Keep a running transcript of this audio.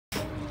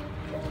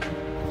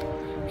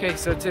Okay,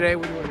 so today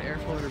we're doing air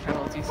floater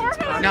penalties.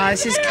 No,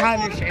 this is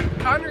Connor's shit.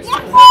 Connor's too.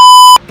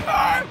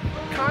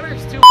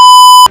 Connor's too.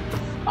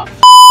 Oh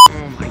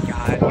my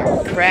god,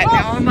 you're crap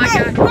now. Oh my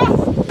god.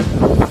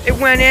 It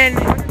went in.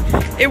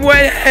 It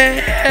went in.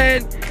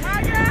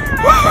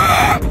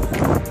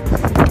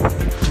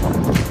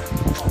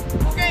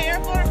 Okay, air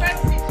floater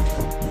penalties.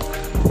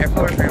 Air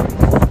floater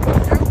penalties.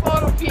 Air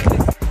floater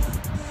penis.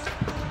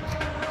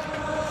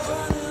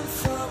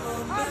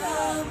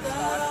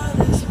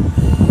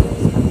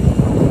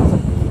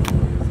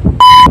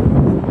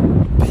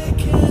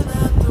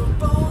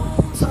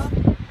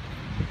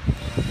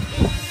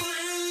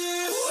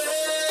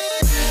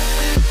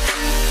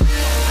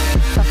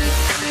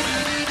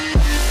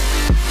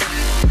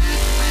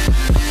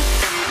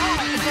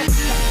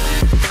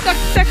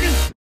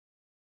 Seconds.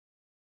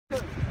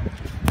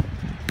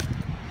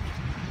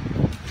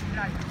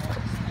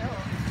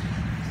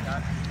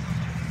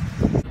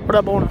 What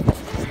up, Bona?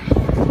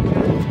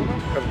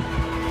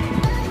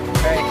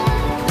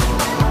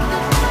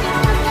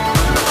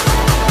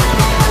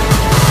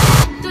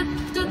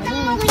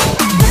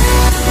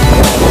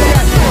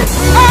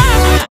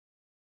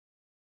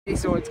 Okay,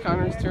 so it's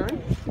Connor's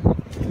turn.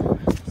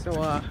 So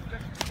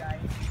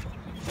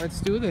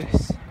let's do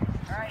this.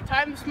 Alright,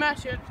 time to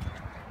smash it.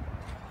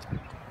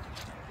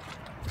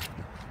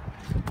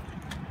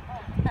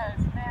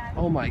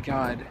 Oh my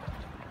god.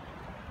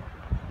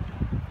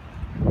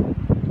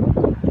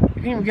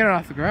 You can't even get it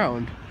off the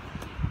ground.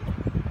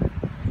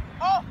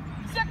 Oh,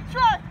 second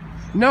try.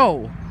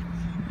 No.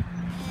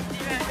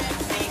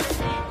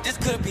 This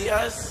could be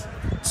us.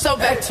 So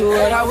back to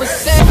what I was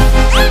saying.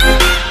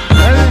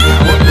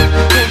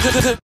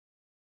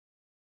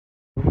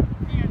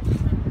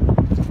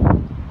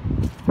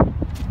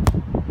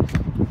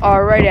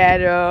 Alright,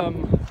 Adam.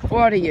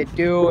 What are you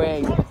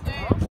doing? Time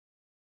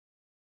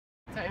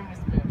to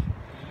smash.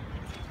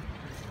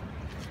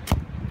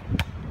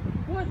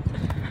 What?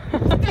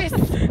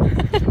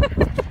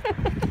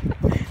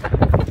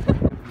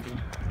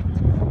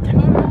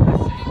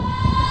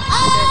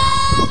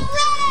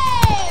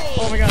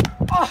 Oh my god.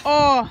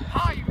 Oh.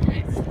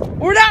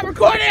 We're not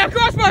recording a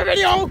crossbar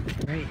video.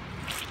 Right.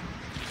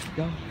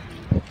 Go.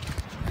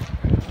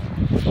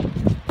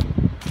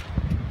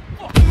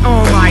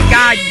 Oh my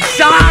god, you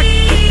suck!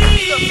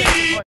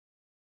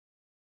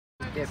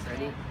 Get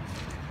ready. You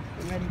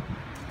ready?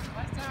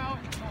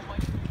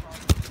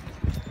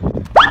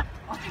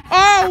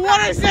 Oh, what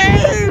a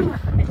save!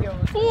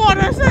 What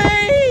a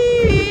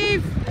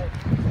save!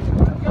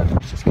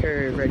 Just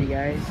curve. Ready,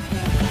 guys?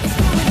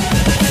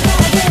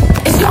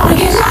 It's gonna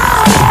get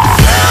loud.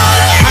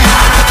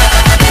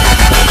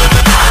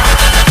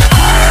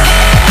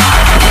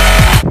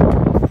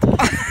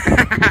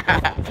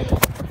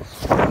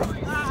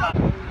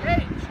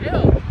 Hey,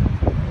 chill.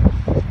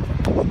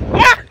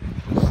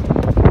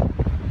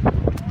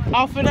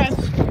 I'll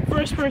finesse.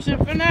 First person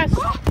finesse.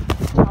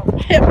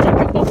 Here we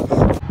go.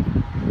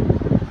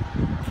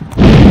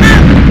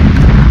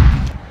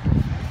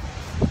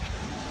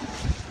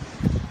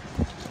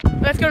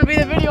 That's gonna be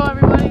the video,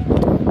 everyone.